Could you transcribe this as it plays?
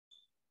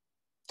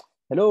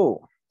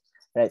Hello.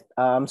 Right.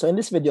 So in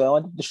this video, I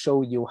wanted to show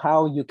you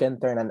how you can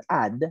turn an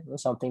ad,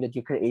 something that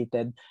you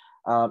created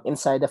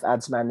inside of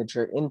Ads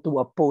Manager,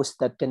 into a post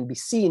that can be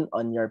seen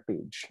on your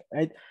page.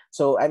 Right.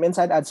 So I'm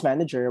inside Ads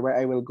Manager. Where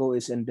I will go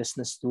is in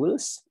Business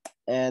Tools,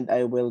 and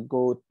I will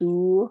go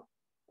to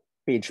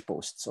Page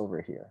Posts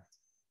over here.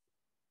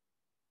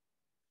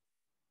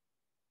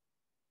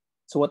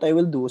 So what I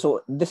will do,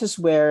 so this is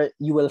where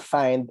you will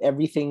find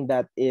everything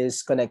that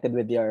is connected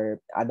with your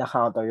ad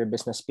account or your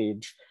business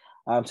page.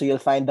 So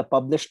you'll find the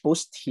published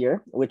post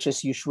here, which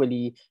is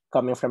usually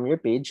coming from your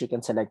page. You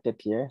can select it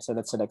here. So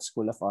let's select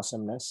School of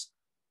Awesomeness.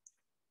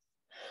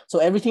 So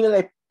everything that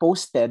I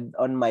posted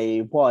on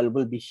my wall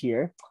will be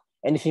here.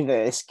 Anything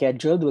that is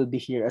scheduled will be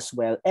here as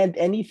well. And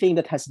anything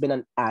that has been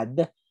an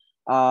ad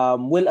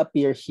will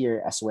appear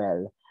here as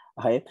well.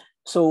 Okay.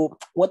 So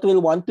what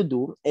we'll want to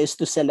do is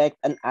to select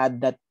an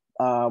ad that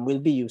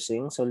we'll be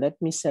using. So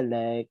let me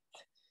select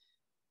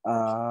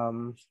a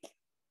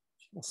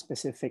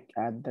specific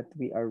ad that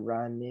we are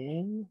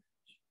running.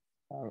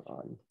 Hang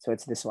on. So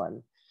it's this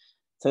one.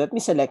 So let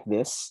me select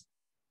this.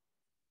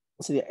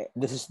 So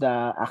this is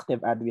the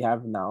active ad we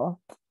have now.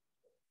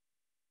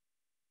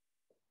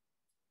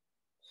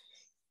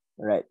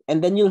 Right.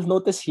 And then you'll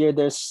notice here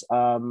there is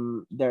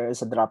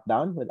a drop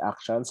down with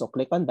action. So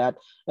click on that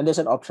and there's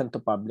an option to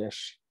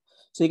publish.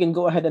 So you can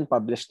go ahead and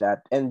publish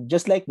that. And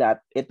just like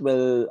that, it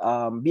will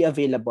be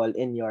available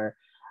in your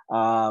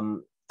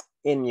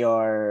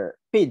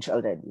page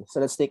already. So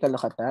let's take a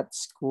look at that.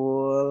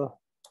 School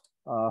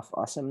of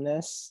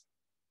Awesomeness.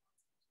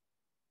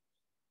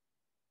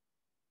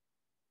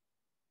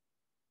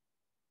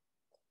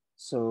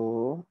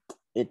 So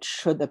it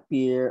should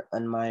appear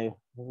on my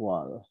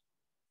wall.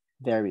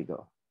 There we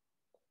go.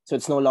 So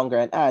it's no longer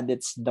an ad,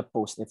 it's the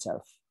post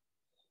itself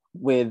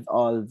with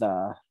all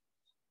the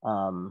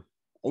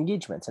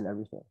engagements and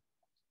everything,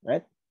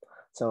 right?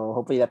 So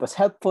hopefully that was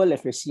helpful.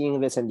 If you're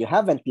seeing this and you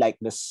haven't liked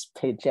this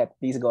page yet,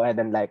 please go ahead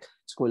and like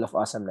School of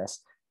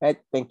Awesomeness, right?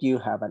 Thank you.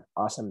 Have an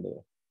awesome day.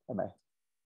 Bye-bye.